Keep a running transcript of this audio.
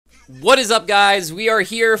What is up, guys? We are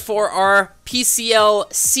here for our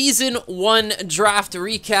PCL Season 1 draft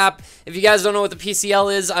recap. If you guys don't know what the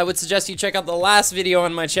PCL is, I would suggest you check out the last video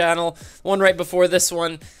on my channel, one right before this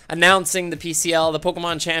one, announcing the PCL, the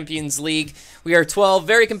Pokemon Champions League. We are 12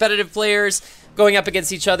 very competitive players going up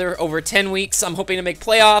against each other over 10 weeks. I'm hoping to make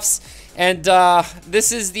playoffs, and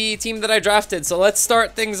this is the team that I drafted. So let's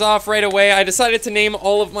start things off right away. I decided to name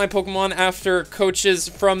all of my Pokemon after coaches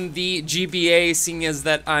from the GBA, seeing as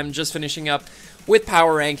that I'm just finishing up with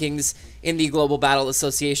power rankings in the Global Battle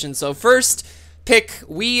Association. So first pick,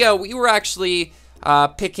 we were actually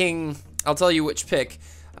picking, I'll tell you which pick,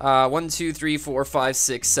 1, 2, 3, 4, 5,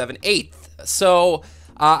 6, 7, 8th. So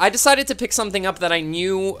I decided to pick something up that I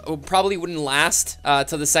knew probably wouldn't last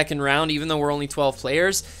to the second round, even though we're only 12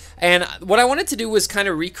 players. And what I wanted to do was kind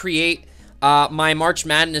of recreate my March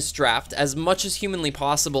Madness draft as much as humanly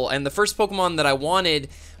possible. And the first Pokemon that I wanted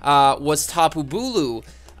was Tapu Bulu,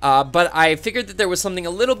 but I figured that there was something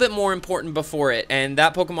a little bit more important before it, and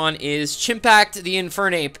that Pokemon is Chimpact the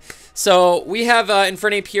Infernape. So we have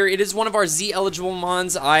Infernape here. It is one of our Z-eligible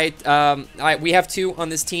mons. We have 2 on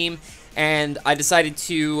this team, and I decided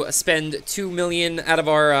to spend $2 million out of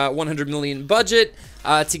our $100 million budget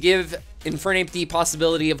to give Infernape the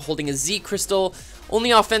possibility of holding a Z Crystal,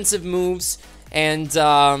 only offensive moves, and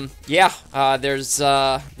there's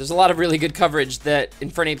a lot of really good coverage that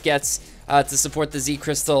Infernape gets to support the Z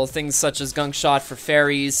Crystal, things such as Gunk Shot for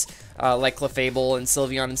fairies, like Clefable and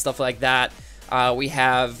Sylveon and stuff like that. We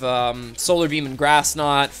have Solar Beam and Grass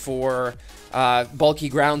Knot for bulky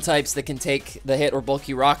ground types that can take the hit, or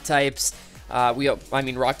bulky rock types. I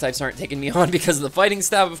mean, rock types aren't taking me on because of the fighting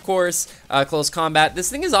stab, of course. Close combat. This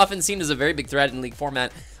thing is often seen as a very big threat in League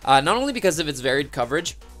format, not only because of its varied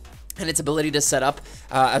coverage and its ability to set up,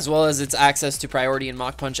 as well as its access to priority and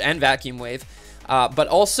Mach Punch and Vacuum Wave, but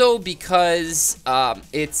also because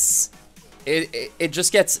it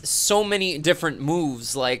just gets so many different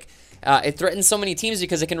moves. Like, it threatens so many teams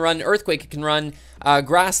because it can run Earthquake, it can run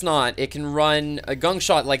Grass Knot, it can run a Gunk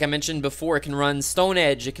Shot, like I mentioned before, it can run Stone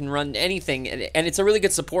Edge, it can run anything, and it's a really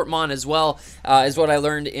good support mon as well, is what I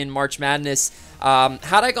learned in March Madness.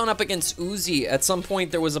 Had I gone up against Uzi, at some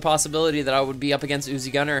point there was a possibility that I would be up against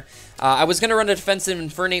Uzi Gunner. I was going to run a defensive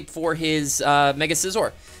Infernape for his Mega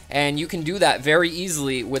Scizor, and you can do that very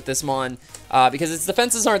easily with this mon, because its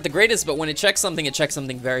defenses aren't the greatest, but when it checks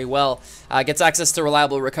something very well. Gets access to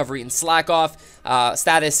reliable recovery and slack off,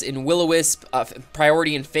 status in Will-O-Wisp,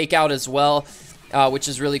 priority and fake out as well, which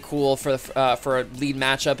is really cool for a lead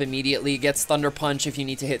matchup immediately. Gets Thunder Punch if you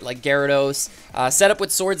need to hit like Gyarados. Set up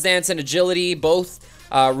with Swords Dance and Agility, both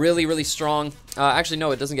really strong. Actually,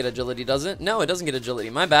 no, it doesn't get Agility, does it? No, it doesn't get Agility,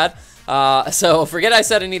 my bad. So forget I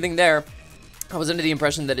said anything there. I was under the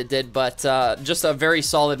impression that it did, but just a very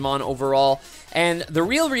solid mon overall. And the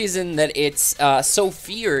real reason that it's so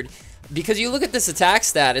feared, because you look at this attack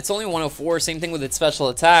stat, it's only 104, same thing with its special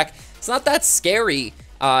attack. It's not that scary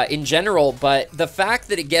in general, but the fact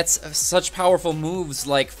that it gets such powerful moves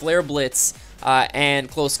like Flare Blitz and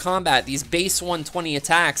Close Combat, these base 120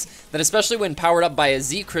 attacks, that especially when powered up by a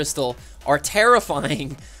Z Crystal, are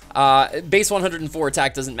terrifying. Base 104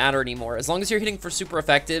 attack doesn't matter anymore. As long as you're hitting for super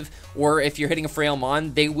effective, or if you're hitting a frail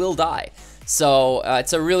mon, they will die. So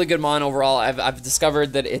it's a really good mon overall. I've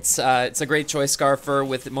discovered that it's a great choice Scarfer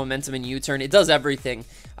with momentum and U-turn. It does everything.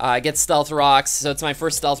 It gets Stealth Rocks, so it's my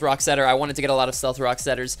first Stealth Rock setter. I wanted to get a lot of Stealth Rock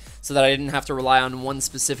setters so that I didn't have to rely on one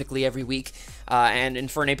specifically every week. And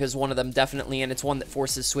Infernape is one of them, definitely, and it's one that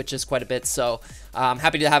forces switches quite a bit. So I'm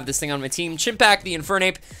happy to have this thing on my team. Chimpact the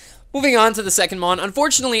Infernape. Moving on to the second mon.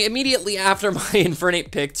 Unfortunately, immediately after my Infernape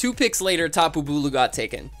pick, 2 picks later, Tapu Bulu got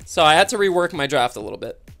taken. So I had to rework my draft a little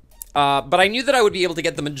bit. But I knew that I would be able to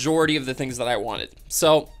get the majority of the things that I wanted.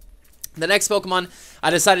 So the next Pokemon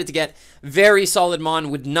I decided to get, very solid mon,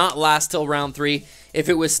 would not last till round 3 if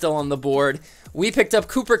it was still on the board. We picked up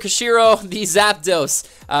Cooper Kashiro, the Zapdos.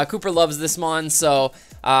 Cooper loves this mon, so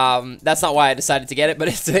that's not why I decided to get it, but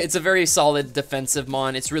it's a very solid defensive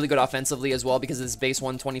mon. It's really good offensively as well because of its base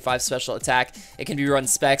 125 special attack. It can be run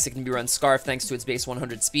Specs, it can be run Scarf thanks to its base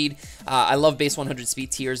 100 speed. I love base 100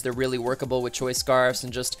 speed tiers. They're really workable with choice Scarfs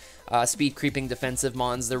and just speed creeping defensive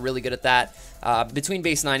mons. They're really good at that. Between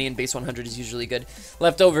base 90 and base 100 is usually good.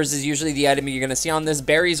 Leftovers is usually the item you're going to see on this.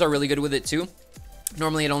 Berries are really good with it too.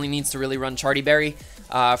 Normally it only needs to really run Charty Berry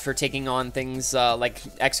for taking on things like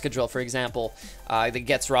Excadrill, for example, that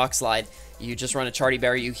gets Rock Slide. You just run a Charty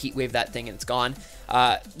Berry, you Heat Wave that thing, and it's gone.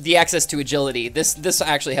 The access to agility. This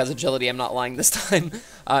actually has agility, I'm not lying this time.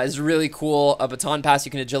 Is really cool. A Baton Pass,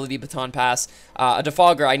 you can agility Baton Pass. A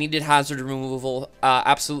Defogger, I needed hazard removal,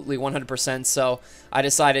 absolutely 100%, so I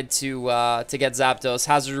decided to get Zapdos.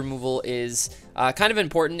 Hazard removal is kind of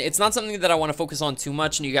important. It's not something that I want to focus on too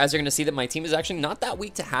much, and you guys are going to see that my team is actually not that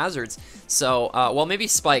weak to hazards. So, well, maybe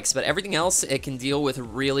spikes, but everything else it can deal with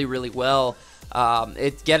really, really well.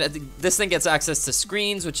 This thing gets access to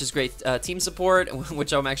screens, which is great team support,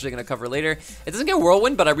 which I'm actually going to cover later. It doesn't get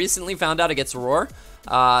Whirlwind, but I recently found out it gets Roar.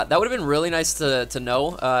 That would have been really nice to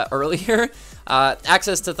know earlier.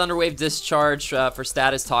 Access to Thunder Wave, Discharge for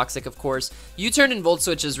status, Toxic, of course. U-Turn and Volt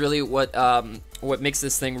Switch is really what makes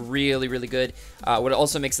this thing really, really good. What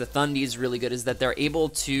also makes the Thundies really good is that they're able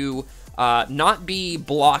to not be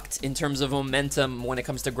blocked in terms of momentum when it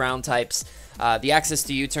comes to ground types. The access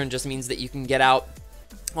to U-Turn just means that you can get out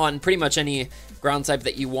on pretty much any ground type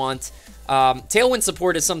that you want. Tailwind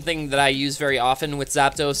support is something that I use very often with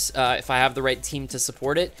Zapdos if I have the right team to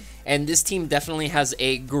support it. And this team definitely has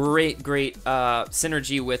a great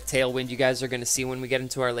synergy with Tailwind. You guys are going to see when we get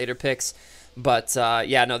into our later picks. But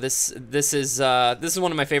yeah, no, this is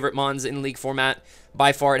one of my favorite mons in League format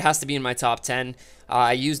by far. It has to be in my top 10.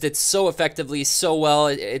 I used it so effectively, so well.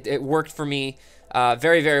 It worked for me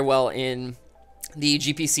very, very well in the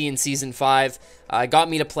GPC in Season 5. Got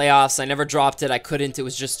me to playoffs. I never dropped it. I couldn't. It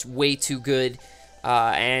was just way too good.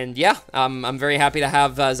 And yeah, I'm very happy to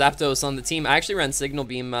have Zapdos on the team. I actually ran Signal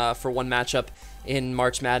Beam for one matchup in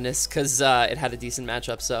March Madness because it had a decent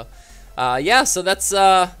matchup. So yeah, so that's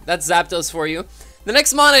Zapdos for you. The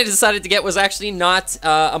next mon I decided to get was actually not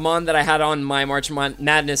a mon that I had on my March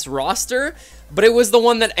Madness roster, but it was the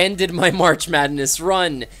one that ended my March Madness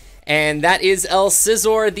run. And that is El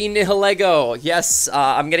Scizor, the Nihilego. Yes,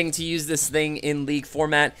 I'm getting to use this thing in League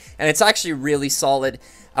format, and it's actually really solid.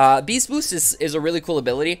 Beast Boost is a really cool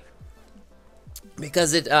ability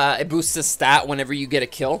because it boosts a stat whenever you get a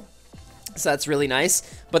kill. So that's really nice.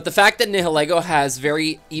 But the fact that Nihilego has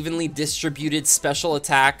very evenly distributed special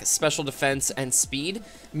attack, special defense, and speed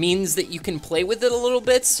means that you can play with it a little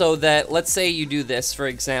bit so that, let's say you do this, for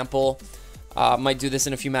example. Might do this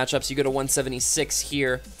in a few matchups. You go to 176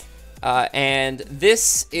 here. And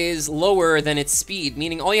this is lower than its speed,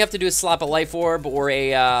 meaning all you have to do is slap a Life Orb or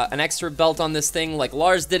an extra belt on this thing like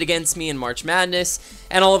Lars did against me in March Madness,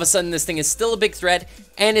 and all of a sudden this thing is still a big threat,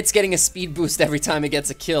 and it's getting a speed boost every time it gets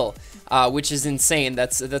a kill, which is insane.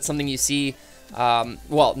 That's something you see,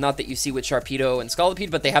 well, not that you see with Sharpedo and Scolipede,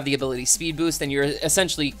 but they have the ability speed boost, and you're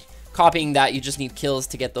essentially copying that. You just need kills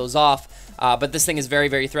to get those off, but this thing is very,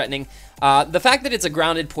 very threatening. The fact that it's a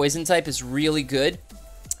grounded poison type is really good,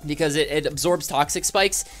 because it absorbs toxic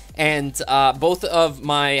spikes, and both of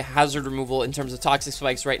my hazard removal in terms of toxic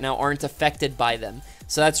spikes right now aren't affected by them,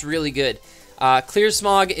 so that's really good. Clear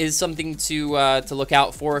Smog is something to look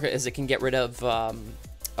out for, as it can get rid of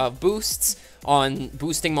boosts on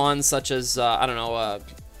boosting mons such as I don't know,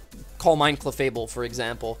 Calm Mind Clefable, for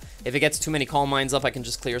example. If it gets too many Calm Minds up, I can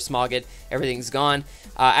just Clear Smog it. Everything's gone.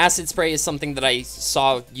 Acid Spray is something that I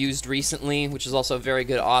saw used recently, which is also a very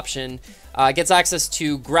good option. Gets access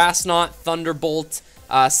to Grass Knot, Thunderbolt,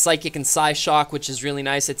 Psychic, and Psyshock, which is really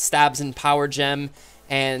nice. It stabs in Power Gem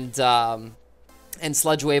and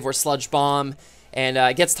Sludge Wave or Sludge Bomb.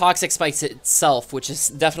 And gets Toxic Spikes itself, which is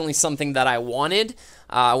definitely something that I wanted.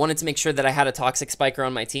 I wanted to make sure that I had a Toxic Spiker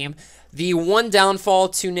on my team. The one downfall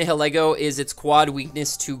to Nihilego is its quad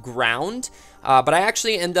weakness to ground, but I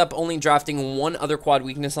actually end up only drafting one other quad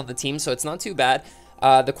weakness on the team, so it's not too bad.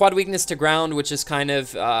 The quad weakness to ground, which is kind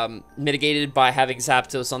of mitigated by having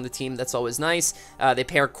Zapdos on the team, that's always nice. They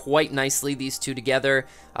pair quite nicely, these two together.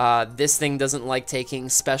 This thing doesn't like taking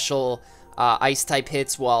special ice type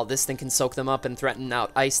hits, while this thing can soak them up and threaten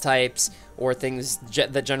out ice types or things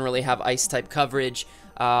that generally have ice type coverage.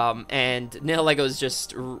 And Nihilego is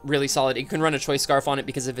just really solid. You can run a Choice Scarf on it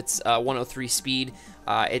because of its 103 speed.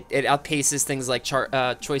 It outpaces things like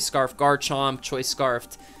Choice Scarf Garchomp, Choice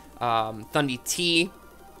Scarfed Thundy T.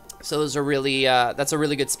 So those are really that's a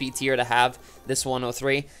really good speed tier to have, this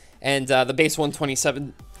 103. And the base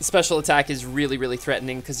 127 special attack is really, really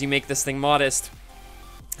threatening because you make this thing modest,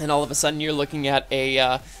 and all of a sudden you're looking at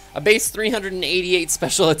a base 388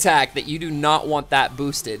 special attack that you do not want that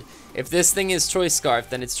boosted. If this thing is Choice Scarf,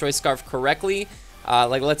 then it's Choice Scarf correctly.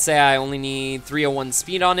 Like, let's say I only need 301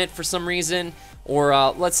 speed on it for some reason, or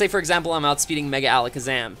let's say, for example, I'm outspeeding Mega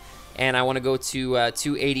Alakazam, and I want to go to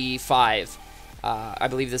 285. I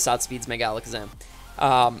believe this outspeeds Mega Alakazam.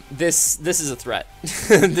 This is a threat.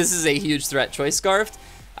 This is a huge threat. Choice Scarfed.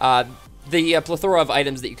 the plethora of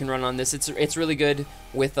items that you can run on this. It's really good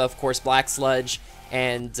with, of course, Black Sludge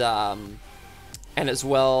and as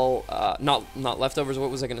well, not leftovers. What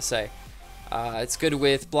was I gonna say? It's good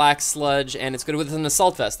with Black Sludge, and it's good with an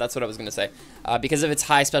Assault Vest. That's what I was going to say. Because of its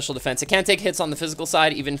high special defense. It can't take hits on the physical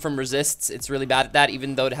side, even from resists. It's really bad at that,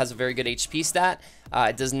 even though it has a very good HP stat.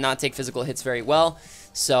 It does not take physical hits very well.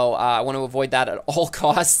 So I want to avoid that at all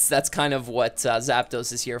costs. That's kind of what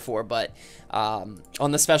Zapdos is here for. But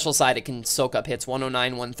on the special side, it can soak up hits.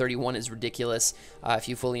 109, 131 is ridiculous if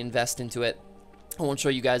you fully invest into it. I won't show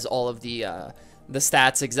you guys all of the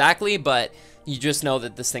stats exactly, but you just know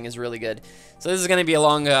that this thing is really good. So this is going to be a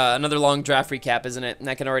long, another long draft recap, isn't it? And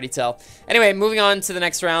I can already tell. Anyway, moving on to the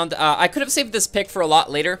next round. I could have saved this pick for a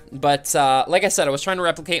lot later, but like I said, I was trying to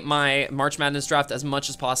replicate my March Madness draft as much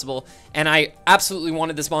as possible, and I absolutely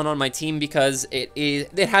wanted this one on my team because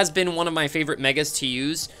it has been one of my favorite megas to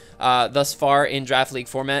use thus far in Draft League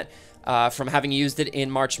format. From having used it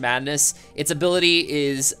in March Madness. Its ability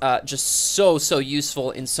is just so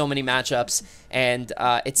useful in so many matchups, and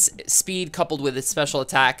its speed coupled with its special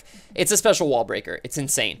attack, it's a special wall breaker. It's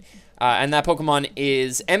insane. And that Pokemon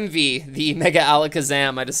is MV, the Mega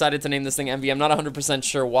Alakazam. I decided to name this thing MV. I'm not 100%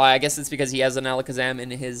 sure why. I guess it's because he has an Alakazam in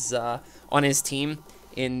his on his team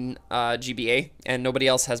in GBA, and nobody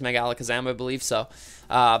else has Mega Alakazam, I believe. So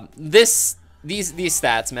these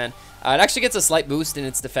stats, man. It actually gets a slight boost in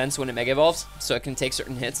its defense when it Mega Evolves, so it can take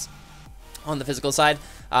certain hits on the physical side.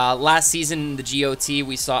 Last season, the GOT,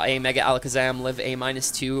 we saw a Mega Alakazam live a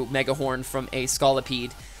 -2 Mega Horn from a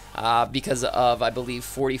Scolipede because of, I believe,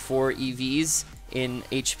 44 EVs in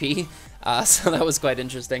HP. So that was quite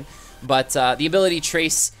interesting. But the ability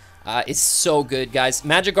Trace is so good, guys.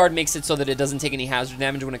 Magic Guard makes it so that it doesn't take any hazard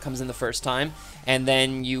damage when it comes in the first time. And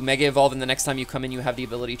then you Mega Evolve, and the next time you come in, you have the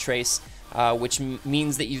ability Trace. Which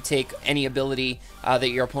means that you take any ability that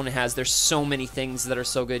your opponent has. There's so many things that are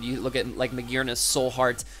so good. You look at like Magearna's Soul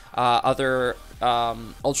Heart, other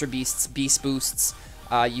Ultra Beasts, Beast Boosts.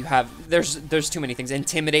 You have there's too many things.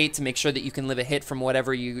 Intimidate to make sure that you can live a hit from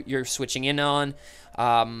whatever you're switching in on.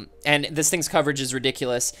 And this thing's coverage is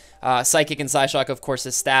ridiculous. Psychic and Psyshock, of course,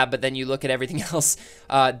 is Stab, but then you look at everything else.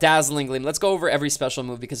 Dazzling Gleam. Let's go over every special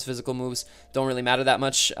move because physical moves don't really matter that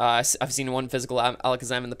much. I've seen one physical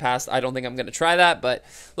Alakazam in the past. I don't think I'm going to try that, but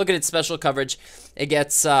look at its special coverage. It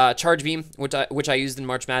gets Charge Beam, which I used in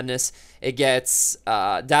March Madness. It gets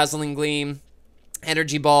Dazzling Gleam,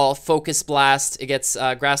 Energy Ball, Focus Blast. It gets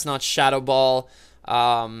Grass Knot, Shadow Ball.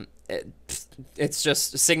 It's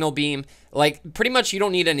just Signal Beam. Like, pretty much you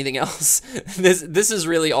don't need anything else. This is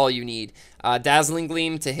really all you need. Dazzling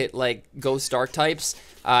Gleam to hit, like, Ghost Dark types.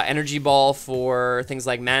 Energy Ball for things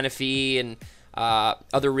like Manaphy and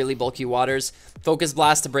other really bulky waters. Focus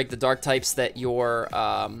Blast to break the Dark types that your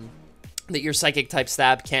Psychic type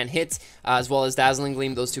Stab can hit, as well as Dazzling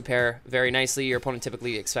Gleam. Those two pair very nicely. Your opponent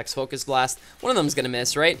typically expects Focus Blast. One of them is going to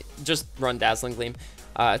miss, right? Just run Dazzling Gleam.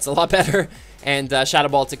 It's a lot better. And Shadow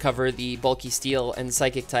Ball to cover the bulky Steel and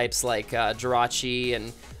Psychic types like Jirachi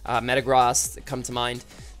and Metagross that come to mind.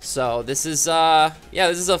 So this is, yeah,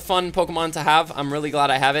 this is a fun Pokemon to have. I'm really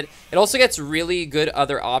glad I have it. It also gets really good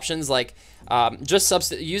other options, like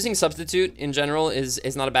just using Substitute in general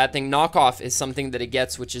is not a bad thing. Knockoff is something that it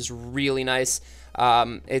gets, which is really nice.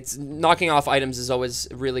 It's knocking off items is always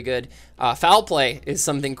really good. Foul Play is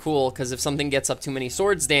something cool because if something gets up too many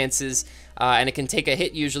Swords Dances and it can take a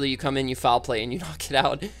hit, usually you come in, you Foul Play, and you knock it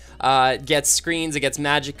out. It gets Screens, it gets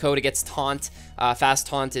Magic Coat, it gets Taunt. Fast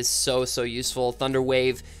Taunt is so useful. Thunder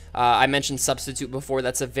Wave. I mentioned Substitute before.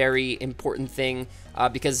 That's a very important thing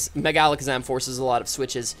because Mega Alakazam forces a lot of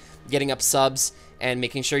switches. Getting up subs and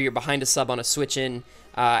making sure you're behind a sub on a switch in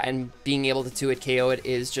and being able to 2-hit KO it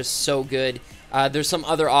is just so good. There's some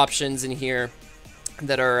other options in here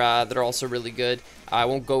that are also really good. I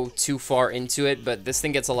won't go too far into it, but this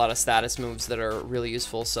thing gets a lot of status moves that are really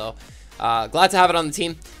useful. So glad to have it on the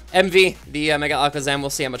team. MV, the Mega Alakazam. We'll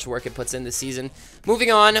see how much work it puts in this season.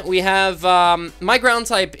 Moving on, we have my ground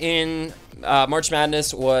type in March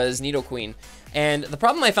Madness was Nidoqueen. And the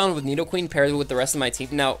problem I found with Nidoqueen paired with the rest of my team,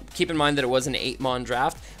 now keep in mind that it was an 8-mon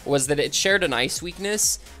draft, was that it shared an ice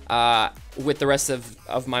weakness with the rest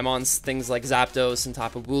of my mons, things like Zapdos and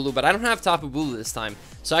Tapu Bulu, but I don't have Tapu Bulu this time,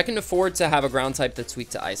 so I can afford to have a ground type that's weak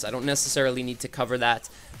to ice. I don't necessarily need to cover that,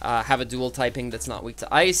 have a dual typing that's not weak to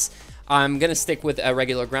ice. I'm going to stick with a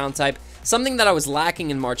regular ground type. Something that I was lacking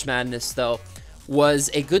in March Madness, though, was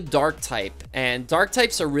a good dark type, and dark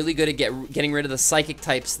types are really good at getting rid of the psychic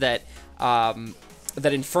types that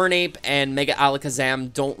Infernape and Mega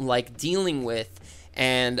Alakazam don't like dealing with.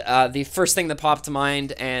 And the first thing that popped to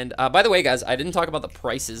mind, and by the way, guys, I didn't talk about the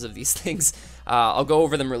prices of these things. I'll go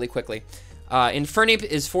over them really quickly. Infernape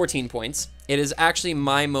is 14 points. It is actually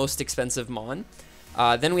my most expensive Mon.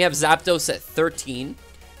 Then we have Zapdos at 13.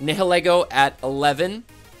 Nihilego at 11.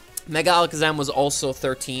 Mega Alakazam was also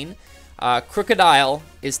 13. Crocodile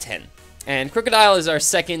is 10. And Crocodile is our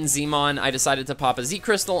second Z-Mon. I decided to pop a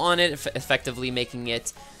Z-Crystal on it, effectively making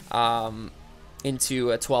it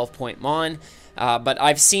into a 12-point Mon. But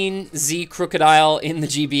I've seen Z Crocodile in the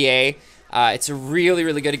GBA. It's really,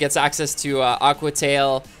 really good. It gets access to Aqua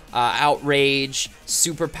Tail, Outrage,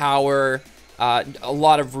 Superpower, a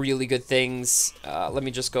lot of really good things. Let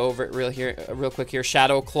me just go over it real quick here.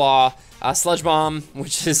 Shadow Claw, Sludge Bomb,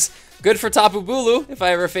 which is good for Tapu Bulu if I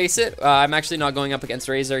ever face it. I'm actually not going up against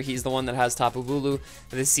Razor. He's the one that has Tapu Bulu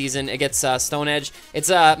this season. It gets Stone Edge. It's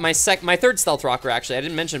my third Stealth Rocker, actually. I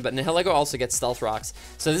didn't mention, but Nihilego also gets Stealth Rocks.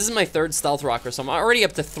 So this is my third Stealth Rocker, so I'm already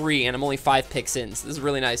up to 3, and I'm only 5 picks in. So this is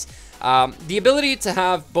really nice. The ability to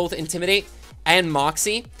have both Intimidate and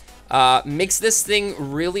Moxie makes this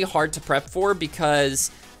thing really hard to prep for, because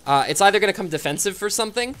it's either going to come defensive for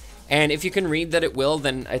something, and if you can read that it will,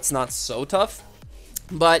 then it's not so tough.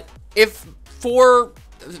 But if for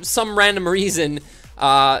some random reason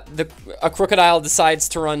a Crocodile decides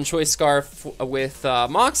to run Choice Scarf with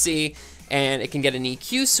Moxie, and it can get an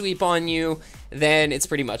EQ sweep on you, then it's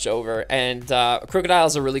pretty much over. And Crocodile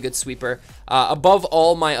is a really good sweeper. Above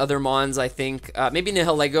all my other Mons, I think maybe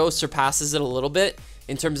Nihilego surpasses it a little bit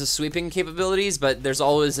in terms of sweeping capabilities, but there's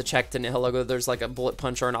always a check to Nihilego. There's like a Bullet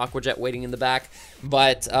Punch or an Aqua Jet waiting in the back.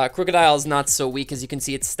 But Crocodile is not so weak. As you can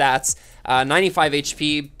see, its stats, 95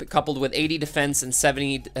 HP coupled with 80 defense and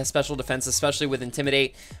 70 special defense, especially with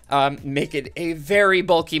Intimidate, make it a very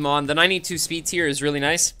bulky Mon. The 92 speed tier is really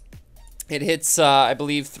nice. It hits, I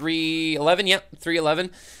believe, 311. Yep,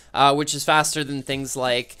 311, which is faster than things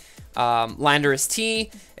like Landorus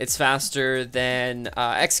T. It's faster than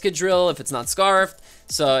Excadrill if it's not Scarfed.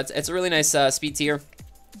 So it's a really nice speed tier.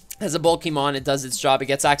 As a bulky Mon, it does its job. It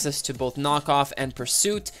gets access to both Knockoff and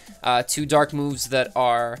Pursuit, two dark moves that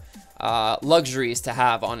are luxuries to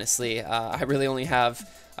have, honestly. I really only have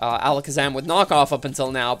Alakazam with Knockoff up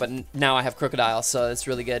until now, but now I have Crocodile, so it's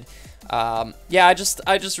really good. Yeah, I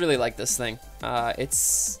just really like this thing.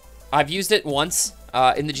 I've used it once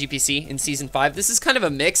in the GPC in Season 5. This is kind of a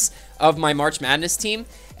mix of my March Madness team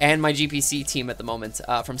and my GPC team at the moment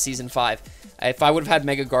from Season 5. If I would have had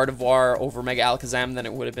Mega Gardevoir over Mega Alakazam, then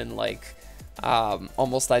it would have been like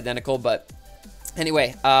almost identical. But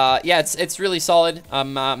anyway, yeah, it's really solid.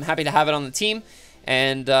 I'm happy to have it on the team.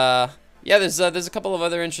 And yeah, there's a couple of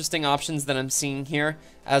other interesting options that I'm seeing here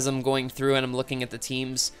as I'm going through and I'm looking at the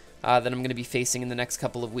teams that I'm going to be facing in the next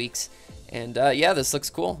couple of weeks. And yeah, this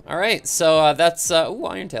looks cool. All right, so that's ooh,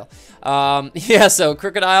 Iron Tail. Yeah, so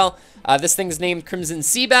Crocodile. This thing's named Crimson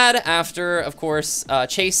Seabad after, of course,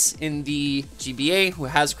 Chase in the GBA, who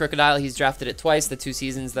has Crocodile. He's drafted it twice, the 2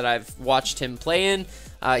 seasons that I've watched him play in.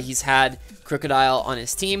 He's had Crocodile on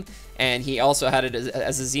his team, and he also had it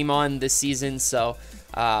as a Z-Mon this season. So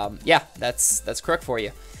yeah, that's Crook for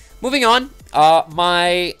you. Moving on,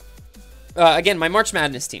 again, my March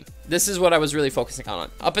Madness team. This is what I was really focusing on.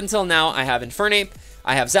 Up until now, I have Infernape,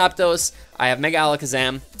 I have Zapdos, I have Mega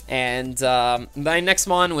Alakazam, and my next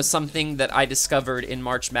Mon was something that I discovered in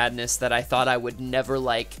March Madness that I thought I would never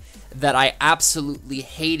like, that I absolutely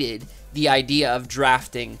hated the idea of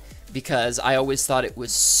drafting, because I always thought it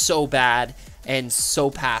was so bad and so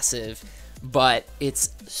passive, but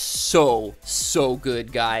it's so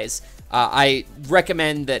good, guys. I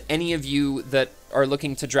recommend that any of you that are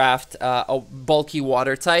looking to draft a bulky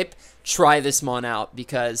water type, try this Mon out,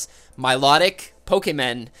 because Milotic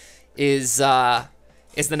Pokemon is the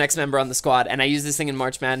next member on the squad, and I use this thing in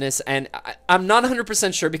March Madness, and I'm not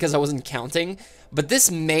 100% sure because I wasn't counting, but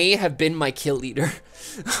this may have been my kill leader.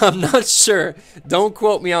 I'm not sure. Don't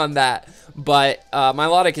quote me on that. But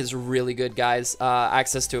Milotic is really good, guys.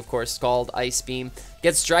 Access to, of course, Scald, Ice Beam.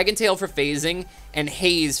 Gets Dragon Tail for phasing, and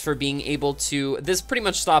Haze for being able to... This pretty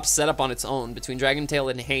much stops setup on its own between Dragon Tail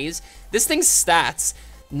and Haze. This thing's stats,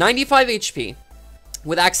 95 HP,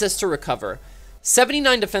 with access to Recover.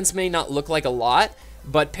 79 defense may not look like a lot,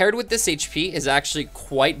 but paired with this HP is actually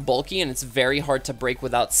quite bulky, and it's very hard to break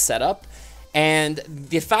without setup. And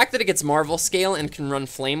the fact that it gets Marvel Scale and can run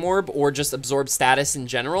Flame Orb or just absorb status in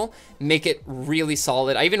general make it really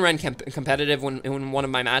solid. I even ran competitive in one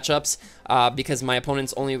of my matchups because my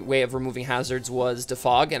opponent's only way of removing hazards was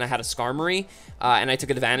Defog, and I had a Skarmory, and I took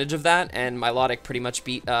advantage of that, and Milotic pretty much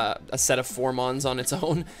beat a set of 4 Mons on its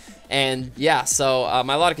own. And yeah, so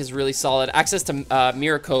Milotic is really solid. Access to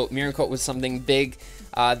Miracoat. Miracoat was something big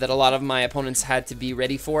that a lot of my opponents had to be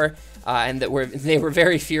ready for, and that they were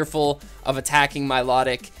very fearful of attacking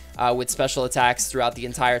Milotic with special attacks throughout the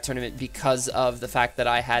entire tournament because of the fact that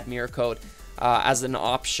I had Miracoat as an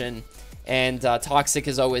option. And Toxic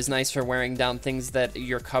is always nice for wearing down things that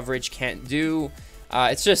your coverage can't do.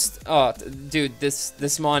 It's just, oh, dude,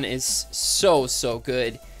 this Mon is so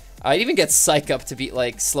good. It even gets Psych Up to beat,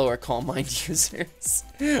 like, slower Calm Mind users.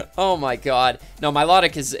 Oh my god. No,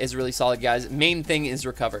 Milotic is really solid, guys. Main thing is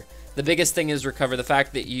Recover. The biggest thing is Recover. The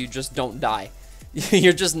fact that you just don't die.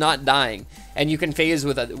 You're just not dying. And you can phase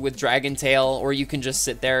with Dragon Tail, or you can just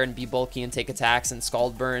sit there and be bulky and take attacks and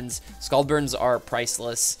Scald Burns. Scald Burns are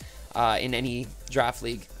priceless in any draft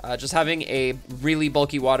league. Just having a really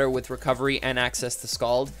bulky water with recovery and access to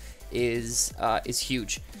Scald is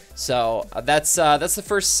huge. So that's the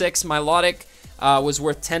first 6. Milotic was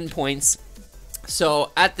worth 10 points.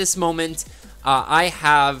 So at this moment, I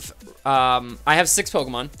have 6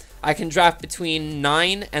 Pokemon. I can draft between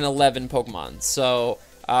 9 and 11 Pokemon. So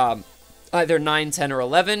either 9, 10, or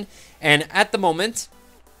 11. And at the moment,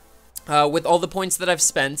 with all the points that I've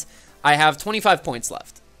spent, I have 25 points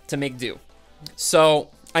left to make do. So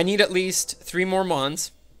I need at least 3 more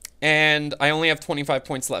Mons, and I only have 25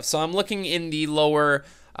 points left. So I'm looking in the lower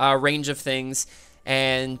range of things,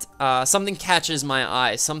 and something catches my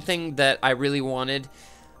eye, something that I really wanted,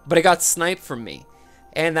 but it got sniped from me.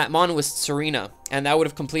 And that Mon was Serena, and that would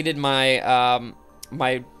have completed my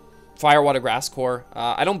my Fire, Water, Grass core.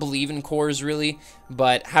 I don't believe in cores really,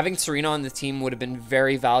 but having Serena on the team would have been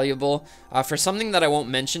very valuable for something that I won't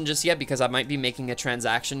mention just yet, because I might be making a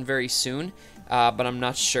transaction very soon, but I'm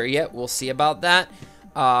not sure yet. We'll see about that.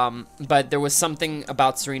 But there was something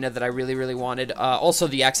about Serena that I really wanted. Also,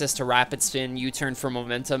 the access to Rapid Spin, U-Turn for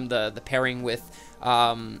momentum, the pairing with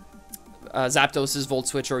Zapdos's Volt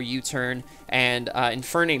Switch or U-Turn, and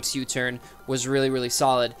Infernape's U-Turn was really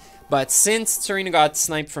solid. But since Serena got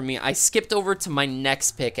sniped from me, I skipped over to my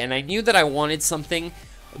next pick, and I knew that I wanted something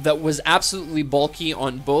that was absolutely bulky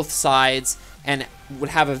on both sides and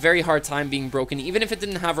would have a very hard time being broken, even if it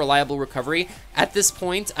didn't have reliable recovery. At this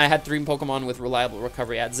point, I had 3 Pokemon with reliable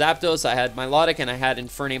recovery. I had Zapdos, I had Milotic, and I had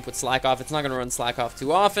Infernape with Slack Off. It's not going to run Slack Off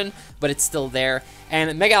too often, but it's still there.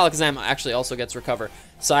 And Mega Alakazam actually also gets Recover.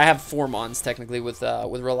 So I have 4 Mons, technically, with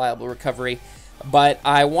reliable recovery. But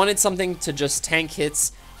I wanted something to just tank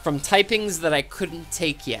hits from typings that I couldn't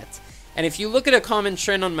take yet. And if you look at a common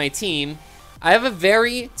trend on my team, I have a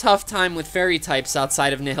very tough time with fairy types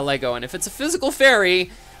outside of Nihilego, and if it's a physical fairy,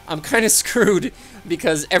 I'm kind of screwed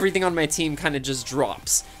because everything on my team kind of just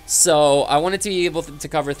drops. So I wanted to be able to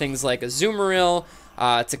cover things like Azumarill,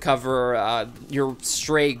 to cover your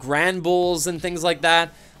stray Granbulls and things like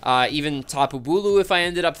that. Even Tapu Bulu if I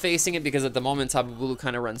ended up facing it, because at the moment Tapu Bulu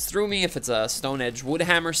kind of runs through me if it's a Stone Edge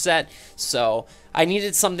Woodhammer set. So I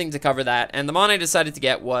needed something to cover that, and the Mon I decided to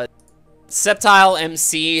get was Sceptile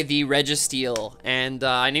MC, the Registeel, and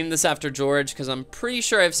I named this after George because I'm pretty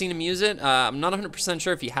sure I've seen him use it. I'm not 100%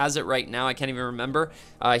 sure if he has it right now. I can't even remember.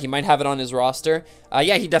 He might have it on his roster.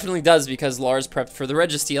 Yeah, he definitely does, because Lars prepped for the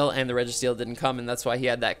Registeel, and the Registeel didn't come, and that's why he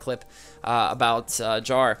had that clip about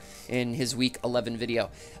Jar in his Week 11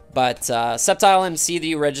 video. But Sceptile MC,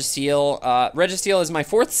 the Registeel. Registeel is my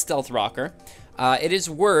 4th Stealth Rocker. It is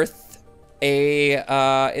worth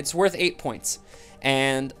it's worth 8 points,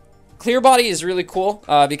 and Clear Body is really cool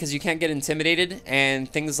because you can't get intimidated, and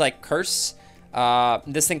things like Curse.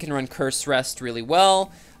 This thing can run Curse Rest really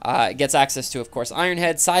well. It gets access to, of course, Iron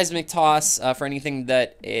Head, Seismic Toss for anything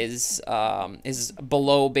that is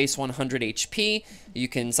below base 100 HP. You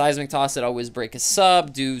can Seismic Toss it, always break a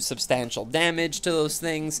sub, do substantial damage to those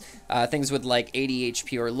things. Things with like 80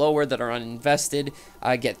 HP or lower that are uninvested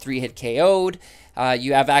get 3-hit KO'd.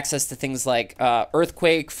 You have access to things like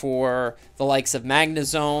Earthquake for the likes of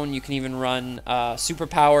Magnezone. You can even run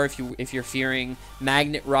Superpower if you're fearing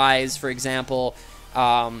Magnet Rise, for example.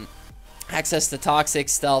 Access to Toxic,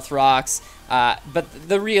 Stealth Rocks. But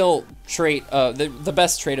the real trait, the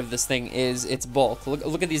best trait of this thing is its bulk.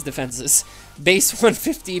 Look at these defenses. Base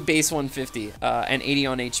 150, base 150, and 80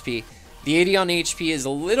 on HP. The 80 on HP is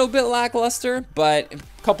a little bit lackluster, but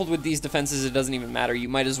coupled with these defenses, it doesn't even matter. You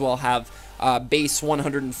might as well have base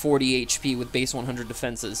 140 HP with base 100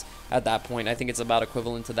 defenses at that point. I think it's about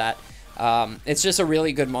equivalent to that. It's just a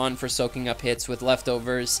really good Mon for soaking up hits with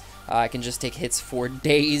leftovers. I can just take hits for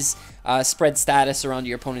days. Spread status around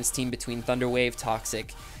your opponent's team between Thunder Wave,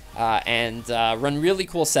 Toxic, and run really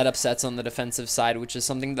cool setup sets on the defensive side, which is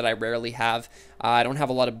something that I rarely have. I don't have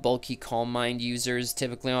a lot of bulky Calm Mind users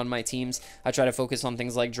typically on my teams. I try to focus on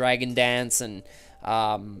things like Dragon Dance and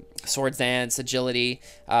Swords Dance, Agility,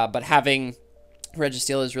 but having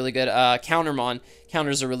Registeel is really good. Countermon.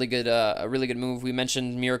 Counter's a really good move. We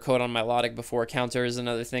mentioned Mirror Coat on Milotic before. Counter is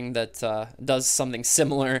another thing that does something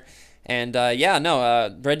similar. And yeah, no,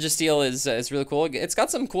 Registeel is really cool. It's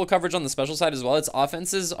got some cool coverage on the special side as well. Its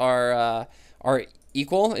offenses are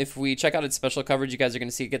equal. If we check out its special coverage, you guys are going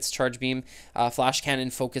to see it gets Charge Beam, Flash Cannon,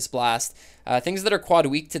 Focus Blast, things that are quad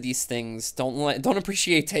weak to these things. Don't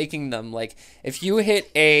appreciate taking them. Like if you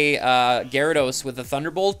hit a Gyarados with a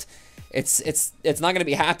Thunderbolt, it's not going to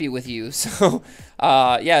be happy with you. So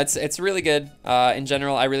yeah, it's really good in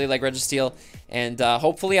general. I really like Registeel, and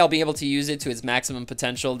hopefully I'll be able to use it to its maximum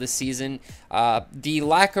potential this season. The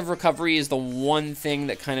lack of recovery is the one thing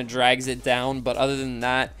that kind of drags it down, but other than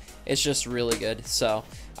that, it's just really good. So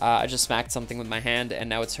I just smacked something with my hand and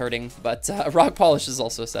now it's hurting, but Rock Polish is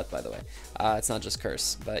also a set, by the way. It's not just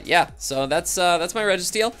Curse, but yeah, so that's my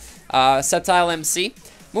Registeel, Sceptile MC.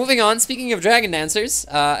 Moving on, speaking of Dragon Dancers,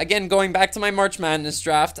 again, going back to my March Madness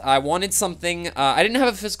draft, I wanted something, I didn't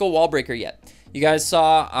have a physical wall breaker yet. You guys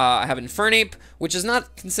saw I have Infernape, which is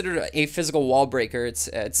not considered a physical wall breaker.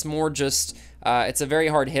 It's more just, it's a very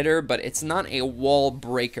hard hitter, but it's not a wall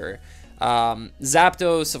breaker.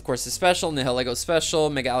 Zapdos, of course, is special. Nihilego special.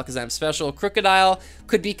 Mega Alakazam special. Crocodile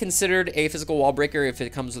could be considered a physical wall breaker if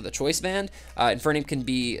it comes with a choice band. Infernape can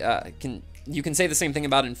be, you can say the same thing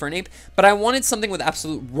about Infernape, but I wanted something with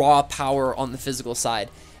absolute raw power on the physical side.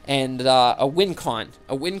 And a win con.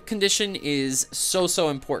 A win condition is so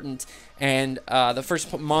important. And the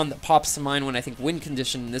first mon that pops to mind when I think win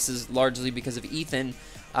condition, and this is largely because of Ethan,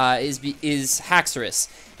 is Haxorus.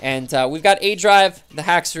 And we've got A-Drive, the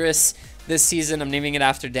Haxorus, this season. I'm naming it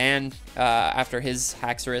after Dan, after his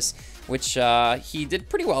Haxorus, which he did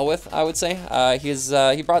pretty well with, I would say.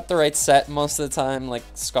 He brought the right set most of the time, like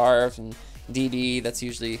Scarf and DD. That's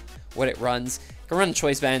usually what it runs. It can run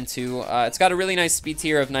Choice Band too. It's got a really nice speed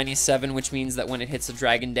tier of 97, which means that when it hits a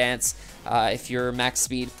Dragon Dance, if you're max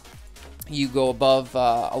speed, you go above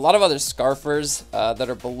a lot of other Scarfers that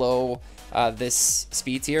are below this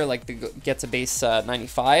speed tier, like they get to base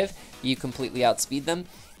 95, you completely outspeed them.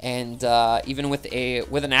 And even with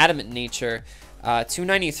an adamant nature,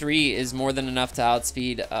 293 is more than enough to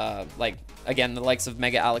outspeed like again the likes of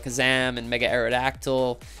Mega Alakazam and Mega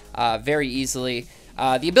Aerodactyl very easily.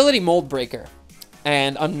 The ability Mold Breaker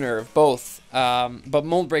and Unnerve both, but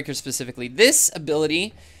Mold Breaker specifically, this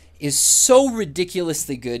ability is so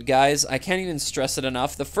ridiculously good, guys. I can't even stress it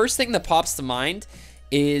enough. The first thing that pops to mind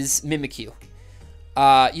is Mimikyu.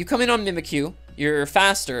 You come in on Mimikyu, you're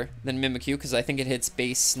faster than Mimikyu because I think it hits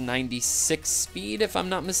base 96 speed, if I'm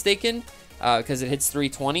not mistaken, because it hits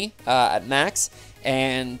 320 at max.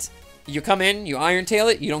 And you come in, you Iron Tail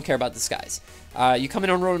it, you don't care about Disguise. You come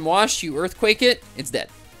in on Road and Wash, you Earthquake it, it's dead.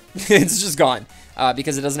 It's just gone.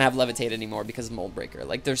 Because it doesn't have Levitate anymore because of Mold Breaker.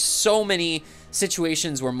 Like, there's so many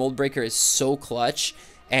situations where Mold Breaker is so clutch,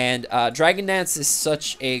 and Dragon Dance is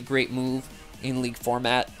such a great move in League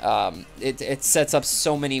format. It sets up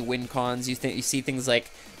so many win cons. You see things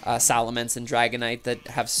like Salamence and Dragonite that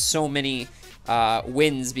have so many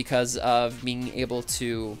wins because of being able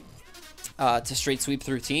to straight sweep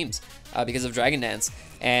through teams because of Dragon Dance.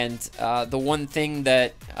 And the one thing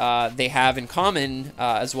that they have in common,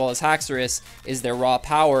 as well as Haxorus, is their raw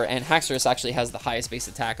power. And Haxorus actually has the highest base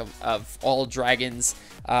attack of all dragons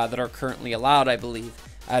that are currently allowed, I believe,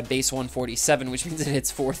 at base 147, which means it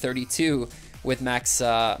hits 432 with max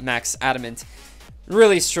adamant.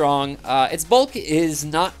 Really strong. Its bulk is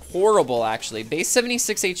not horrible, actually. Base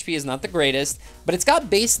 76 HP is not the greatest, but it's got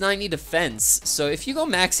base 90 defense. So if you go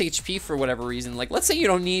max HP for whatever reason, like let's say you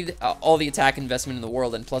don't need all the attack investment in the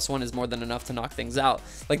world and +1 is more than enough to knock things out.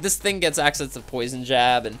 Like this thing gets access to Poison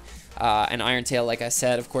Jab and Iron Tail, like I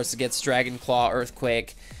said. Of course, it gets Dragon Claw,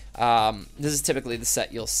 Earthquake. This is typically the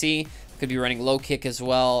set you'll see. Could be running Low Kick as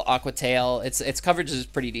well, Aqua Tail. Its coverage is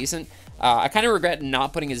pretty decent. I kind of regret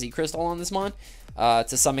not putting a Z Crystal on this mon.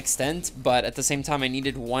 To some extent, but at the same time I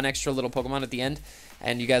needed one extra little Pokemon at the end,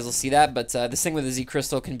 and you guys will see that. But this thing with the Z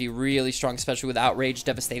Crystal can be really strong, especially with Outrage,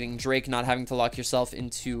 Devastating Drake, not having to lock yourself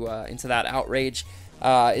into that Outrage.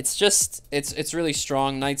 It's really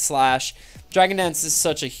strong. Night Slash, Dragon Dance is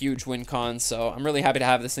such a huge win con, so I'm really happy to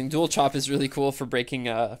have this thing. Dual Chop is really cool for breaking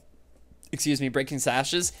breaking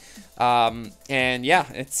sashes. And yeah,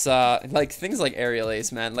 it's like things like Aerial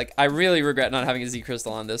Ace, man. Like I really regret not having a Z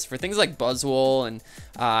Crystal on this for things like Buzzwole and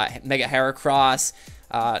Mega Heracross.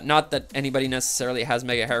 Not that anybody necessarily has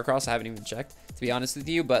Mega Heracross. I haven't even checked, to to be honest with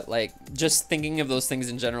you, but like just thinking of those things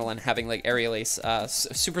in general and having like Aerial Ace,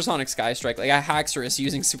 Supersonic Sky Strike, like a Haxorus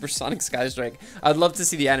using Supersonic Sky Strike, I'd love to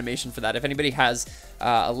see the animation for that. If anybody has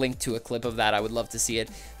a link to a clip of that, I would love to see it.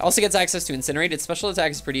 It also gets access to Incinerate. Its special attack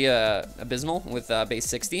is pretty abysmal with base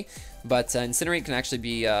 60, but Incinerate can actually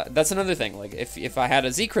be, that's another thing. Like if I had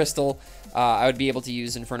a Z Crystal, I would be able to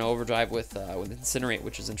use Inferno Overdrive with Incinerate,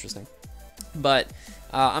 which is interesting. But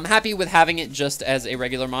I'm happy with having it just as a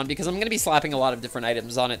regular mon because I'm going to be slapping a lot of different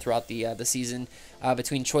items on it throughout the season,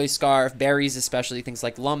 between Choice Scarf, berries, especially things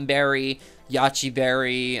like Lumberry, Yachi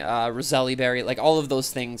Berry, Roselli Berry, like all of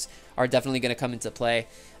those things are definitely going to come into play.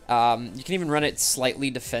 You can even run it slightly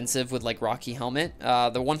defensive with like Rocky Helmet.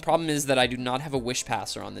 The one problem is that I do not have a Wish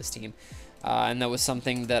Passer on this team. And that was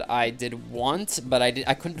something that I did want, but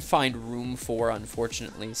I couldn't find room for,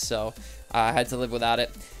 unfortunately, so I had to live without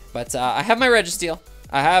it. But I have my Registeel.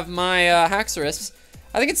 I have my Haxorus.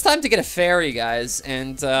 I think it's time to get a Fairy, guys.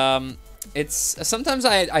 And it's sometimes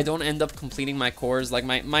I don't end up completing my cores. Like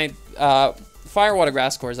my Fire Water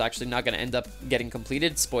Grass core is actually not going to end up getting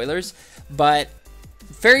completed. Spoilers. But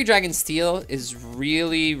Fairy Dragon Steel is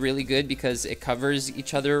really, really good because it covers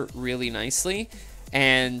each other really nicely.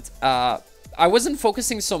 And I wasn't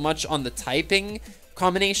focusing so much on the typing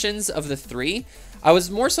combinations of the three. I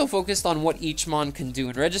was more so focused on what each mon can do.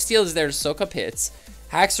 And Registeel is there to soak up hits.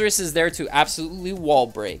 Haxorus is there to absolutely wall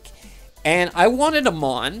break. And I wanted a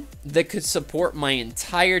mon that could support my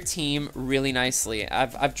entire team really nicely.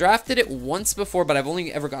 I've drafted it once before, but I've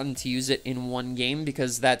only ever gotten to use it in one game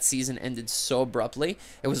because that season ended so abruptly.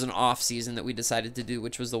 It was an off season that we decided to do,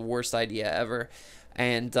 which was the worst idea ever.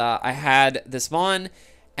 And I had this mon,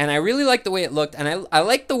 and I really liked the way it looked, and I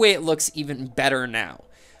like the way it looks even better now.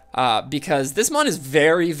 Because this mon is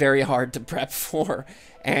very, very hard to prep for,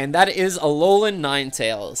 and that is Alolan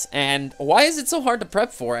Ninetales. And why is it so hard to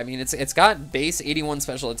prep for? I mean, it's got base 81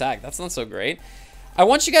 special attack. That's not so great. I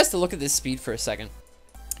want you guys to look at this speed for a second,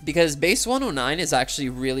 because base 109 is actually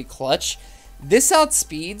really clutch. This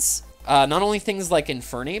outspeeds not only things like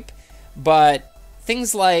Infernape, but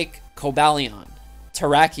things like Cobalion,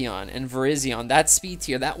 Terrakion, and Virizion. That speed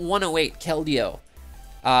tier, that 108 Keldeo,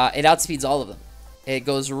 it outspeeds all of them. It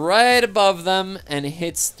goes right above them and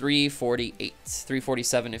hits 348,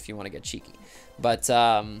 347 if you want to get cheeky. But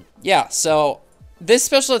yeah, so this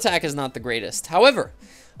special attack is not the greatest. However,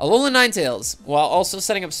 Alolan Ninetales, while also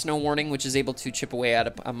setting up Snow Warning, which is able to chip away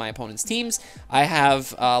at my opponent's teams, I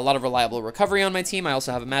have a lot of reliable recovery on my team. I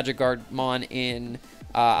also have a Magic Guard mon in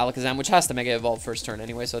Alakazam, which has to Mega Evolve first turn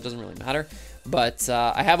anyway, so it doesn't really matter. But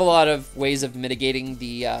I have a lot of ways of mitigating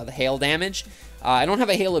the hail damage. I don't have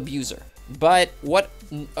a Hail Abuser. But what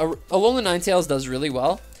Alolan Ninetales does really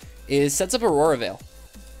well is sets up Aurora Veil.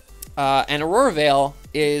 And Aurora Veil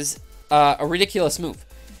is a ridiculous move.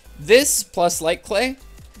 This plus Light Clay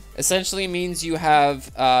essentially means you have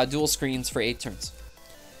dual screens for 8 turns.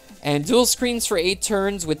 And dual screens for 8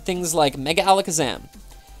 turns with things like Mega Alakazam,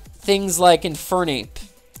 things like Infernape,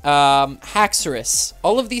 Haxorus,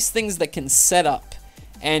 all of these things that can set up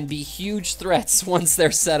and be huge threats once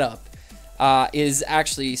they're set up is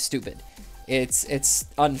actually stupid. It's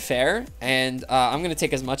unfair, and I'm going to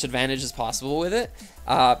take as much advantage as possible with it.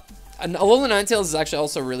 And Alolan Ninetales is actually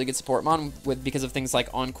also a really good support mon because of things like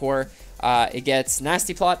Encore. It gets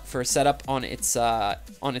Nasty Plot for setup on its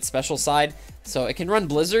special side, so it can run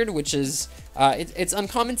Blizzard, which is it's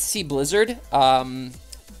uncommon to see Blizzard on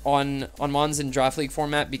mons in Draft League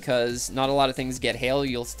format because not a lot of things get Hail.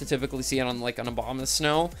 You'll typically see it on like an Obama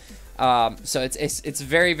Snow, so it's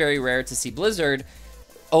very, very rare to see Blizzard.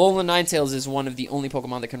 Alolan Ninetales is one of the only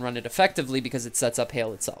Pokemon that can run it effectively because it sets up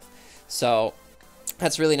Hail itself. So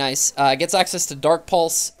that's really nice. It gets access to Dark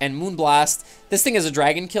Pulse and Moonblast. This thing is a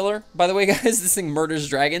dragon killer, by the way, guys. This thing murders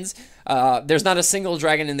dragons. There's not a single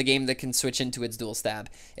dragon in the game that can switch into its dual stab,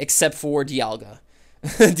 except for Dialga.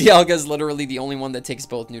 Dialga is literally the only one that takes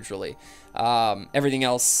both neutrally. Everything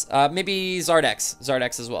else, maybe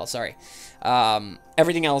Zardex as well, sorry.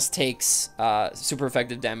 Everything else takes super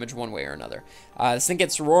effective damage one way or another. This thing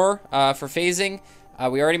gets Roar for phasing.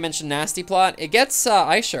 We already mentioned Nasty Plot. It gets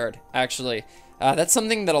Ice Shard, actually. That's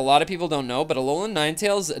something that a lot of people don't know, but Alolan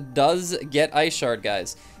Ninetales does get Ice Shard,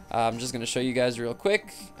 guys. I'm just going to show you guys real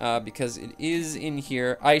quick because it is in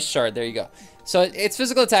here. Ice Shard, there you go. So its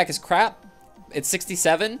physical attack is crap. It's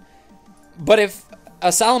 67. But if a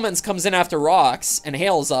Salamence comes in after rocks and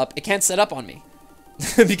hails up, it can't set up on me.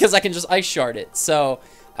 because I can just Ice Shard it. So,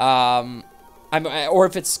 or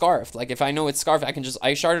if it's Scarfed. Like, if I know it's Scarfed, I can just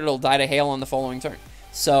Ice Shard it. It'll die to hail on the following turn.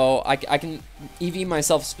 So, I can EV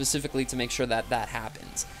myself specifically to make sure that that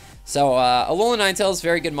happens. So Alola Ninetales,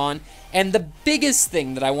 very good mon. And the biggest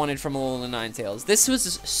thing that I wanted from Alola Ninetales, this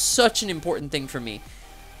was such an important thing for me,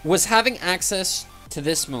 was having access to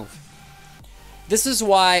this move. This is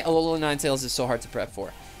why Alola Ninetales is so hard to prep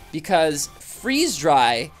for. Because Freeze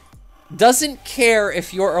Dry doesn't care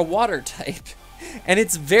if you're a water type. And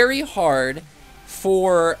it's very hard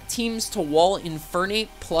for teams to wall Infernape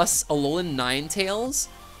plus Alola Ninetales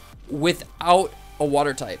without a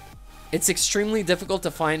water type. It's extremely difficult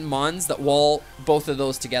to find mons that wall both of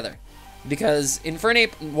those together. Because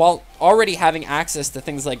Infernape, while already having access to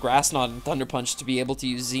things like Grass Knot and Thunder Punch to be able to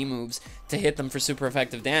use Z moves to hit them for super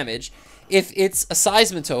effective damage, if it's a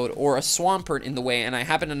Seismitoad or a Swampert in the way and I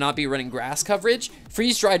happen to not be running grass coverage,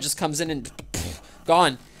 Freeze Dry just comes in and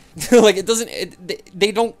gone. Like, it doesn't,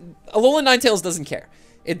 they don't, Alola Ninetales doesn't care.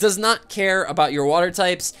 It does not care about your water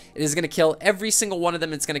types. It is going to kill every single one of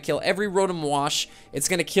them. It's going to kill every Rotom Wash. It's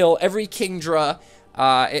going to kill every Kingdra.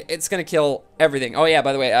 It's going to kill everything. Oh, yeah,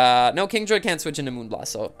 by the way, no, Kingdra can't switch into Moonblast,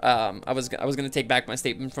 so I was going to take back my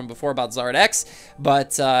statement from before about Zard X,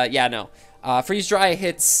 but yeah, no. Freeze Dry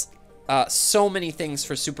hits so many things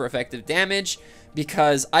for super effective damage,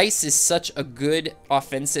 because Ice is such a good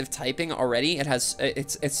offensive typing already. It has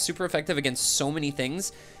it's super effective against so many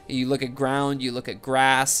things. You look at ground, you look at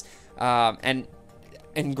grass, and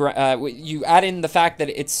you add in the fact that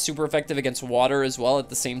it's super effective against water as well at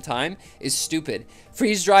the same time is stupid.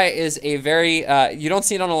 Freeze Dry is a very you don't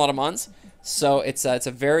see it on a lot of mons, so it's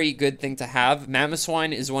a very good thing to have.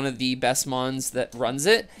 Mamoswine is one of the best mons that runs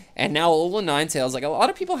it, and now Alola Ninetales, like, a lot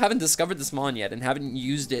of people haven't discovered this mon yet and haven't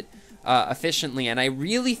used it efficiently, and I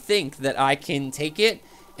really think that I can take it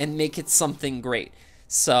and make it something great.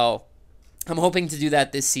 So I'm hoping to do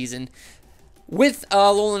that this season. With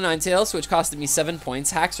Alola Ninetales, which costed me 7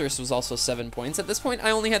 points, Haxorus was also 7 points. At this point, I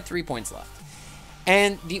only had 3 points left.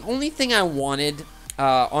 And the only thing I wanted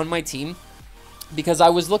on my team, because I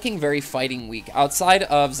was looking very fighting weak, outside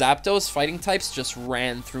of Zapdos, fighting types just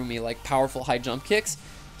ran through me like powerful high jump kicks.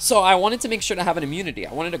 So I wanted to make sure to have an immunity.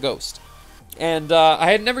 I wanted a Ghost. And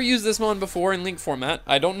I had never used this mon before in Link format.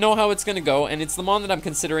 I don't know how it's going to go, and it's the mon that I'm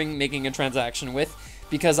considering making a transaction with,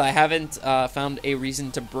 because I haven't found a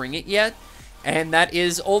reason to bring it yet. And that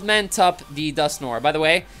is Old Man Tup, the Dusknoir. By the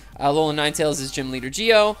way, Alola Ninetales is Gym Leader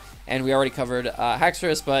Geo, and we already covered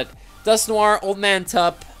Haxorus, but Dusknoir, Old Man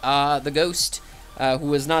Tup, the Ghost, who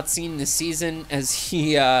was not seen this season, as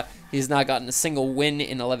he's not gotten a single win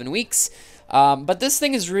in 11 weeks. But this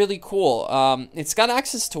thing is really cool. It's got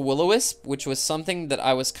access to Will-O-Wisp, which was something that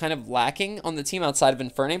I was kind of lacking on the team outside of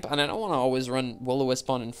Infernape, and I don't want to always run Will-O-Wisp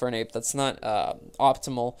on Infernape. That's not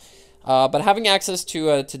optimal. But having access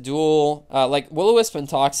to dual, like Will-O-Wisp and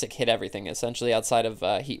Toxic hit everything, essentially, outside of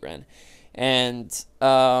Heatran. And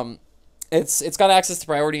it's got access to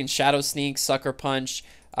Priority and Shadow Sneak, Sucker Punch.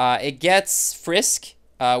 It gets Frisk,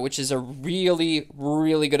 which is a really,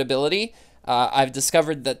 really good ability. I've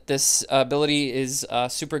discovered that this ability is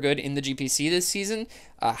super good in the GPC this season.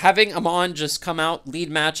 Having a mon just come out, lead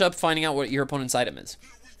matchup, finding out what your opponent's item is.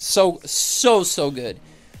 So good.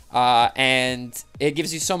 And it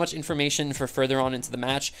gives you so much information for further on into the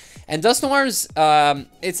match. And Dusknoir's,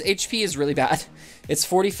 its HP is really bad. It's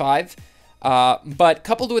 45. But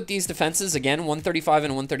coupled with these defenses, again, 135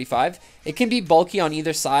 and 135, it can be bulky on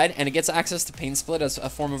either side, and it gets access to Pain Split as a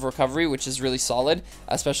form of recovery, which is really solid,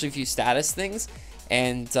 especially if you status things.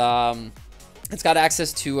 And it's got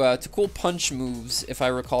access to cool punch moves, if I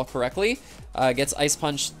recall correctly. It gets Ice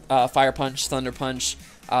Punch, Fire Punch, Thunder Punch,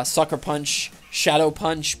 Sucker Punch, Shadow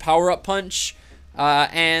Punch, Power Up Punch,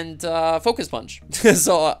 and Focus Punch,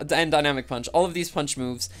 and Dynamic Punch. All of these punch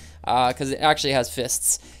moves, because it actually has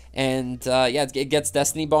fists. And yeah, it gets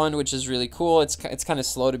Destiny Bond, which is really cool. It's kind of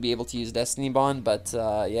slow to be able to use Destiny Bond, but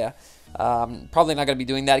yeah, probably not going to be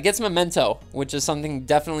doing that. It gets Memento, which is something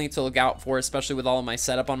definitely to look out for, especially with all of my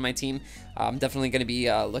setup on my team. I'm definitely going to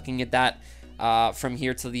be looking at that from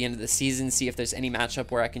here till the end of the season, see if there's any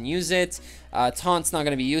matchup where I can use it. Taunt's not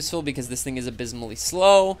going to be useful because this thing is abysmally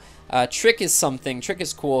slow. Trick is something. Trick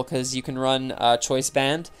is cool because you can run Choice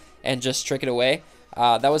Band and just trick it away.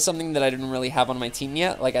 That was something that I didn't really have on my team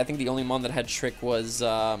yet. Like, I think the only mon that had Trick was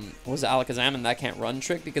Alakazam, and that can't run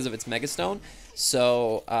Trick because of its Mega Stone.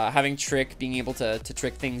 So having Trick, being able to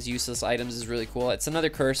trick things, useless items, is really cool. It's another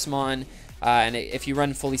Curse mon, and if you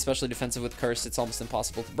run fully specially defensive with Curse, it's almost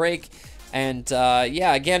impossible to break. And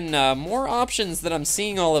yeah, again, more options that I'm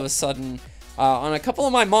seeing all of a sudden on a couple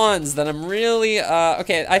of my mons that I'm really...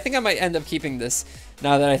 okay, I think I might end up keeping this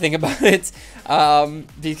now that I think about it,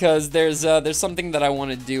 because there's something that I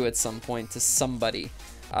want to do at some point to somebody.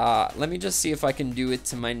 Let me just see if I can do it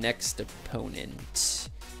to my next opponent.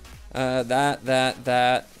 No,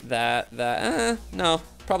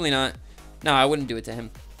 probably not. No, I wouldn't do it to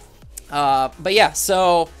him. But yeah,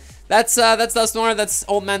 so that's Dustnor, that's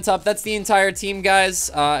Old Man Top, that's the entire team, guys.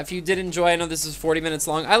 If you did enjoy, I know this is 40 minutes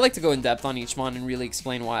long. I like to go in depth on each one and really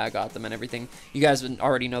explain why I got them and everything. You guys would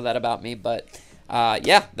already know that about me, but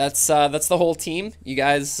yeah, that's the whole team. You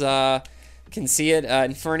guys can see it.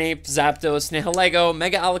 Infernape, Zapdos, Nihilego,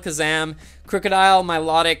 Mega Alakazam, Crocodile,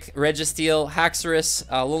 Milotic, Registeel, Haxorus,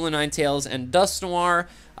 Lola Ninetales, and Dustnoir.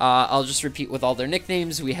 I'll just repeat with all their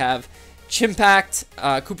nicknames. We have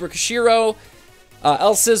Chimpact, Cooper Kashiro,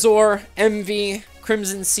 El Scizor, MV,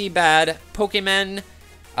 Crimson Seabad, Pokemon,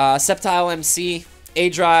 Sceptile MC,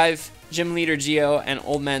 A-Drive, Gym Leader Geo, and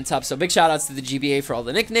Old Man Tup. So big shout outs to the GBA for all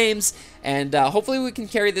the nicknames, and hopefully we can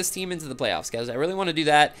carry this team into the playoffs, guys. I really want to do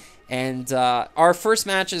that, and our first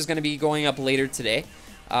match is going to be going up later today,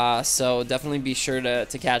 so definitely be sure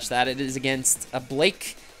to catch that. It is against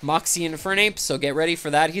Blake, Moxie, and Infernape, so get ready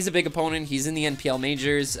for that. He's a big opponent. He's in the NPL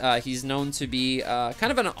Majors. He's known to be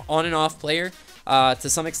kind of an on and off player to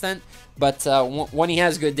some extent, but when he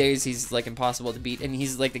has good days, he's like impossible to beat, and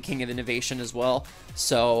he's like the king of innovation as well.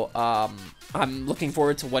 So I'm looking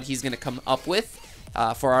forward to what he's going to come up with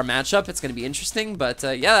for our matchup. It's going to be interesting, but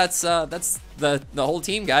yeah, that's the whole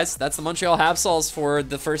team, guys. That's the Montreal Habsols for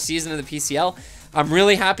the first season of the PCL. I'm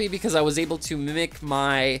really happy because I was able to mimic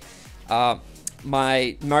my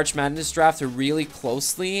my March Madness draft really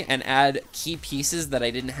closely and add key pieces that I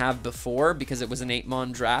didn't have before because it was an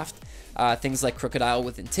 8-mon draft. Things like Crocodile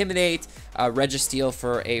with Intimidate, Registeel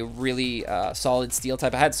for a really solid steel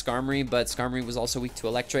type. I had Skarmory, but Skarmory was also weak to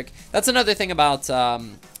Electric. That's another thing about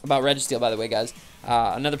Registeel, by the way, guys.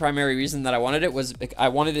 Another primary reason that I wanted it was I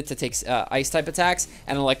wanted it to take Ice type attacks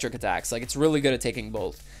and Electric attacks. Like, it's really good at taking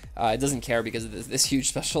both. It doesn't care because of this huge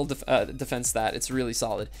special defense stat. It's really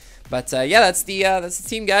solid. But yeah, that's the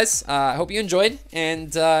team, guys. I hope you enjoyed,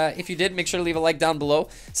 and if you did, make sure to leave a like down below.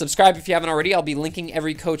 Subscribe if you haven't already. I'll be linking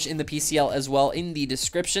every coach in the PCL as well in the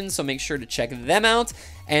description, so make sure to check them out.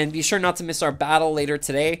 And be sure not to miss our battle later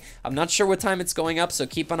today. I'm not sure what time it's going up, so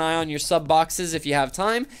keep an eye on your sub boxes if you have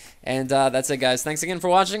time. And that's it, guys. Thanks again for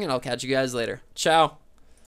watching, and I'll catch you guys later. Ciao.